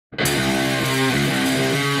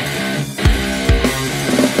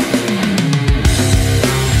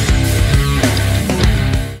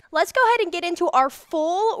let's go ahead and get into our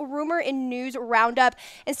full rumor and news roundup.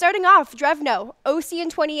 And starting off, Drevno, OC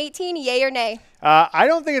in 2018, yay or nay? I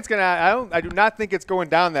don't think it's gonna. I do not think it's going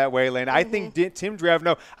down that way, Lane. I think Tim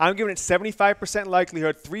Drevno. I'm giving it 75%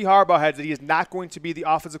 likelihood. 3 Harbaugh heads that he is not going to be the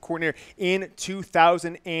offensive coordinator in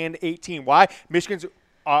 2018. Why? Michigan's.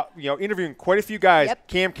 Interviewing quite a few guys,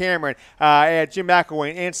 Cam Cameron, Jim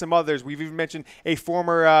McElwain, and some others. We've even mentioned a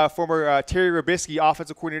former Terry Robiskie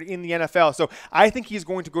offensive coordinator in the NFL. So I think he's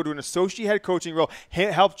going to go to an associate head coaching role,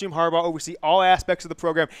 help Jim Harbaugh oversee all aspects of the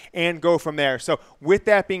program, and go from there. So with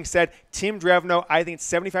that being said, Tim Drevno, I think it's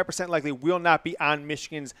 75% likely will not be on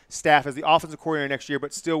Michigan's staff as the offensive coordinator next year,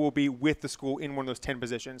 but still will be with the school in one of those 10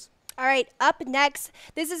 positions. All right, up next,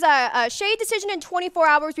 this is a Shea decision in 24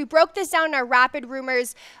 hours. We broke this down in our rapid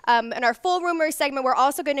rumors. In our full rumors segment, we're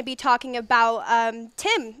also going to be talking about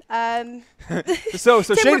Tim. Tim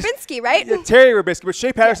Robiskie, right? Yeah, Terry Robiskie, but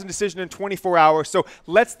Shea Patterson decision in 24 hours. So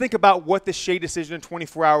let's think about what the Shea decision in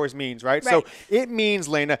 24 hours means, right? So it means,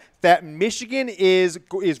 Lena, that Michigan is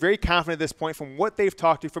very confident at this point from what they've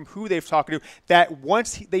talked to, from who they've talked to, that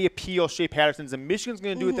once they appeal Shea Patterson's, and Michigan's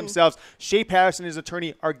going to do it themselves. Shea Patterson and his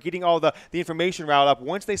attorney are getting all the information routed up.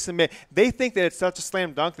 Once they submit, they think that it's such a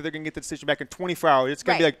slam dunk that they're going to get the decision back in 24 hours. It's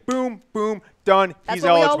going to be like, boom, boom, done. He's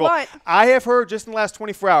eligible. I have heard just in the last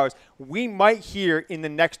 24 hours, we might hear in the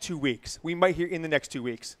next 2 weeks.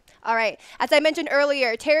 All right. As I mentioned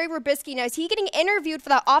earlier, Terry Robiskie, now is he getting interviewed for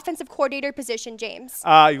the offensive coordinator position, James?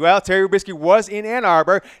 Well, Terry Robiskie was in Ann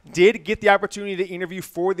Arbor, did get the opportunity to interview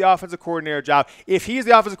for the offensive coordinator job. If he's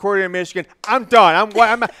the offensive coordinator in Michigan, I'm done.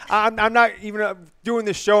 I'm not even doing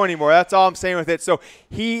this show anymore. That's all I'm saying with it. So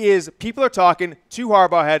people are talking to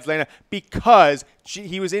Harbaugh heads, Lena, because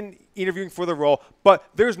he was interviewing for the role, but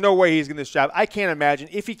there's no way he's getting this job. I can't imagine.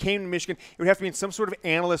 If he came to Michigan, it would have to be in some sort of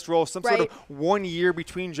analyst role, some sort of 1 year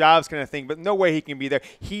between jobs kind of thing, but no way he can be there.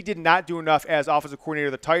 He did not do enough as offensive coordinator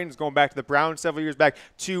of the Titans, going back to the Browns several years back,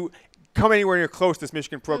 to come anywhere near close to this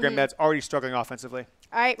Michigan program that's already struggling offensively.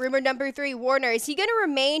 All right, rumor number 3, Warner. Is he going to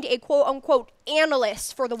remain a quote-unquote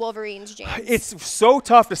analyst for the Wolverines, James? It's so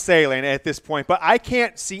tough to say, Lena, at this point, but I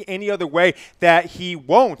can't see any other way that he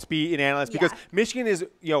won't be an analyst because Michigan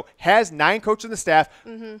has 9 coaches on the staff,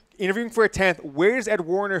 interviewing for a 10th. Where does Ed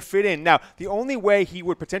Warner fit in? Now, the only way he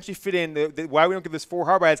would potentially fit in, why we don't give this 4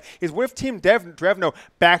 Harbaugh heads, is what if Tim Drevno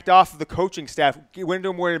backed off of the coaching staff, went into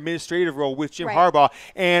a more administrative role with Jim Harbaugh,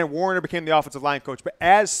 and Warner became the offensive line coach. But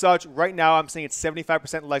as such, right now, I'm saying it's 75%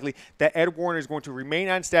 likely that Ed Warner is going to remain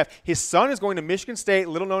on staff. His son is going to Michigan State,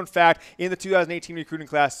 little known fact, in the 2018 recruiting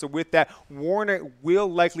class. So with that, Warner will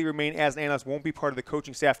likely remain as an analyst, won't be part of the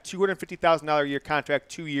coaching staff. $250,000 a year contract,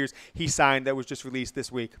 2 years he signed that was just released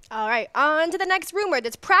this week. All right, on to the next rumor.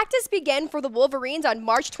 Does practice begin for the Wolverines on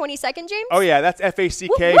March 22nd, James? Oh, yeah, that's FACK.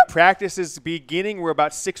 Whoop, whoop. Practice is beginning. We're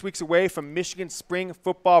about 6 weeks away from Michigan spring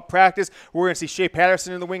football practice. We're going to see Shea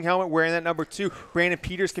Patterson in the wing helmet wearing that number 2. Brandon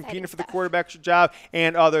Peters competing for the quarterback job,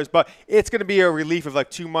 and others. But it's going to be a relief of like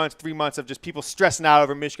 2 months, 3 months of just people stressing out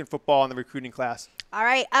over Michigan football in the recruiting class. All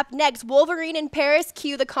right, up next, Wolverine in Paris.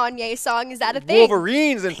 Cue the Kanye song. Is that a thing?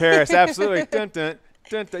 Wolverines in Paris, absolutely. Dun, dun.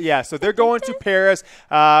 Yeah, so they're going to Paris.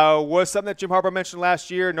 Was something that Jim Harbaugh mentioned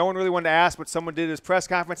last year. No one really wanted to ask, but someone did at his press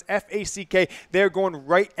conference. FACK, they're going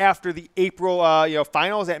right after the April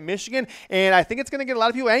finals at Michigan, and I think it's going to get a lot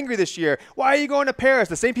of people angry this year. Why are you going to Paris?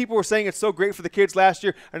 The same people were saying it's so great for the kids last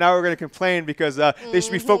year, and now we're going to complain because they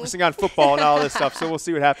should be focusing on football and all this stuff. So we'll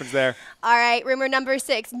see what happens there. All right, rumor number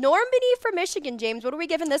 6, Normandy for Michigan, James. What are we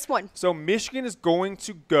giving this one? So Michigan is going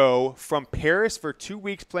to go from Paris for 2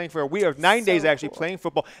 weeks playing for a week of 9 days actually playing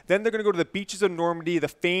football. Then they're going to go to the beaches of Normandy, the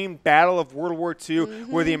famed Battle of World War II,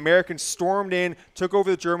 where the Americans stormed in, took over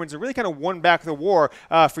the Germans, and really kind of won back the war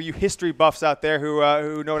for you history buffs out there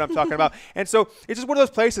who know what I'm talking about. And so it's just one of those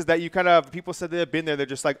places that you kind of, people said they've been there, they're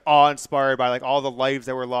just like awe-inspired by like all the lives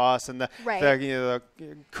that were lost and the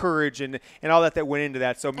courage and all that went into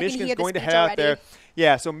that. So Michigan's going to head out there.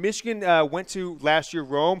 Yeah, so Michigan went to last year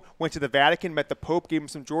Rome, went to the Vatican, met the Pope, gave him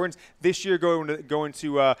some Jordans. This year going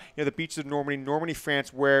to the beaches of Normandy,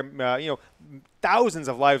 France, where thousands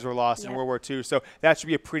of lives were lost in World War II. So that should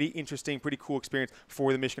be a pretty interesting, pretty cool experience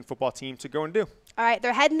for the Michigan football team to go and do. All right,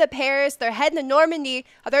 they're heading to Paris. They're heading to Normandy.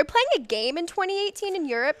 Are they playing a game in 2018 in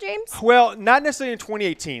Europe, James? Well, not necessarily in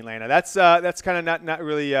 2018, Lana. That's kind of not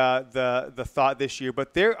really the thought this year.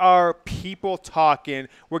 But there are people talking.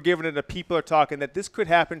 We're giving it a people are talking that this could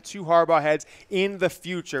happen to Harbaugh heads in the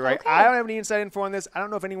future, right? Okay. I don't have any inside info on this. I don't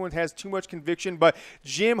know if anyone has too much conviction, but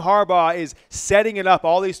Jim Harbaugh is setting it up,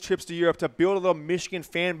 all these trips to Europe, to build a little Michigan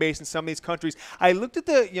fan base in some of these countries. I looked at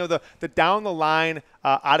the down the line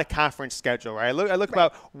out-of-conference schedule, right? I look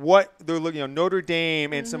about what they're looking, Notre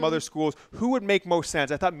Dame and some other schools, who would make most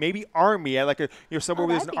sense? I thought maybe Army. I like somewhere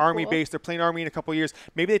where there's an Army base. They're playing Army in a couple of years.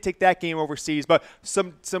 Maybe they take that game overseas. But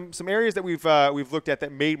some areas that we've looked at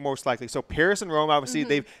that made most likely. So Paris and Rome,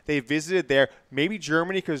 obviously, they've visited there. Maybe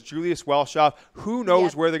Germany because Julius Welschow. Who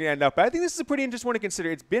knows where they're going to end up? But I think this is a pretty interesting one to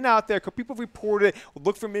consider. It's been out there. People have reported it. We'll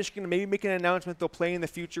look for Michigan to maybe make an announcement they'll play in the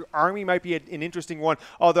future. Army might be an interesting one,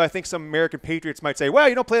 although I think some American patriots might say, well,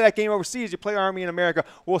 you don't play that game overseas. You play Army in America.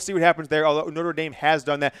 We'll see what happens there, although Notre Dame has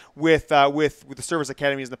done that with the service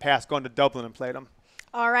academies in the past, gone to Dublin and played them.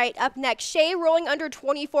 All right, up next, Shea rolling under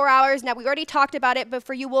 24 hours. Now, we already talked about it, but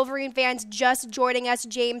for you Wolverine fans just joining us,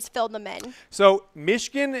 James filled them in. So,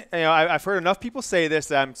 Michigan, I've heard enough people say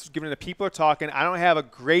this. I'm giving the people are talking. I don't have a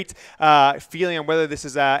great feeling on whether this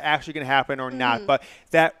is actually going to happen or not, but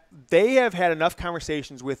that they have had enough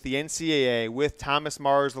conversations with the NCAA, with Thomas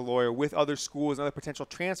Mars, the lawyer, with other schools and other potential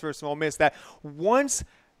transfers from Ole Miss that once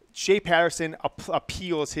Shea Patterson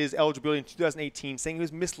appeals his eligibility in 2018, saying he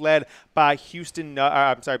was misled by Hugh Freeze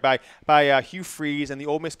and the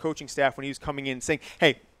Ole Miss coaching staff when he was coming in, saying,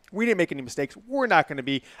 hey, we didn't make any mistakes. We're not going to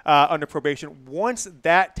be under probation. Once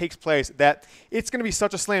that takes place, that it's going to be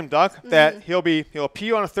such a slam dunk that he'll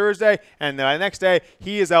appeal on a Thursday, and the next day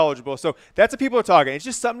he is eligible. So that's what people are talking. It's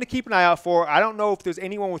just something to keep an eye out for. I don't know if there's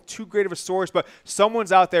anyone with too great of a source, but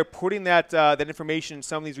someone's out there putting that information in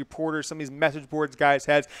some of these reporters, some of these message boards guys'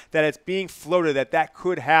 heads, that it's being floated that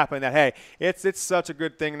could happen. That hey, it's such a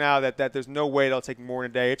good thing now that there's no way it'll take more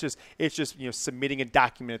than a day. It's just submitting a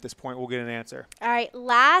document at this point. We'll get an answer. All right,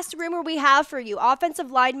 last rumor we have for you, offensive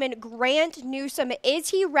lineman Grant Newsome. Is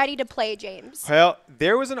he ready to play, James? Well,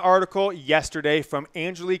 there was an article yesterday from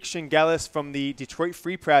Angelique Shingelis from the Detroit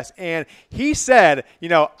Free Press, and he said,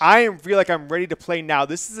 I feel like I'm ready to play now.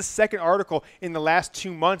 This is the second article in the last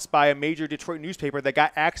 2 months by a major Detroit newspaper that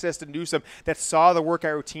got access to Newsome, that saw the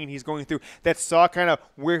workout routine he's going through, that saw kind of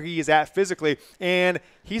where he is at physically, and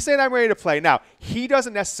he said, I'm ready to play. Now, he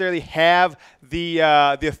doesn't necessarily have the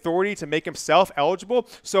authority to make himself eligible.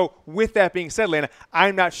 So with that being said, Lana,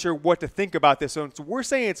 I'm not sure what to think about this. So we're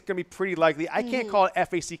saying it's going to be pretty likely. I can't call it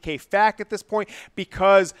FACK fact at this point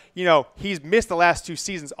because, he's missed the last 2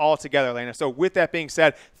 seasons altogether, Lana. So with that being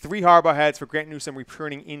said, 3 Harbaugh heads for Grant Newsome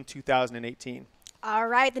returning in 2018. All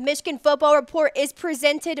right, the Michigan Football Report is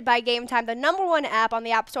presented by Game Time, the #1 app on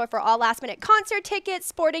the App Store for all last-minute concert tickets,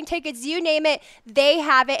 sporting tickets, you name it. They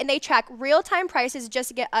have it, and they track real-time prices just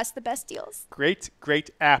to get us the best deals. Great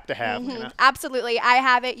app to have. Absolutely. I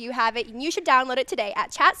have it, you have it, and you should download it today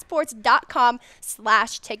at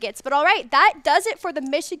chatsports.com/tickets. But all right, that does it for the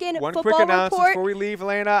Michigan Football Report. One quick announcement before we leave,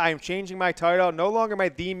 Elena. I'm changing my title. No longer am I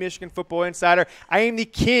the Michigan Football Insider. I am the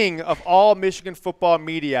king of all Michigan football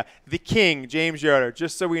media. The king, James Yoder.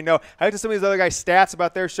 Just so we know. I looked at some of these other guys' stats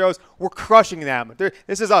about their shows. We're crushing them.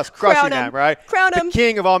 This is us crushing them, right? Crown him. The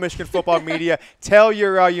king of all Michigan football media. Tell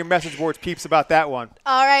your message boards peeps about that one.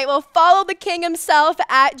 All right. Well, follow the king himself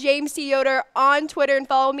at James C. Yoder on Twitter and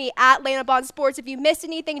follow me at Lana Bond Sports. If you missed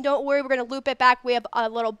anything, don't worry. We're going to loop it back. We have a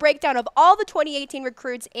little breakdown of all the 2018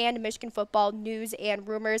 recruits and Michigan football news and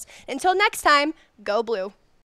rumors. Until next time, go Blue.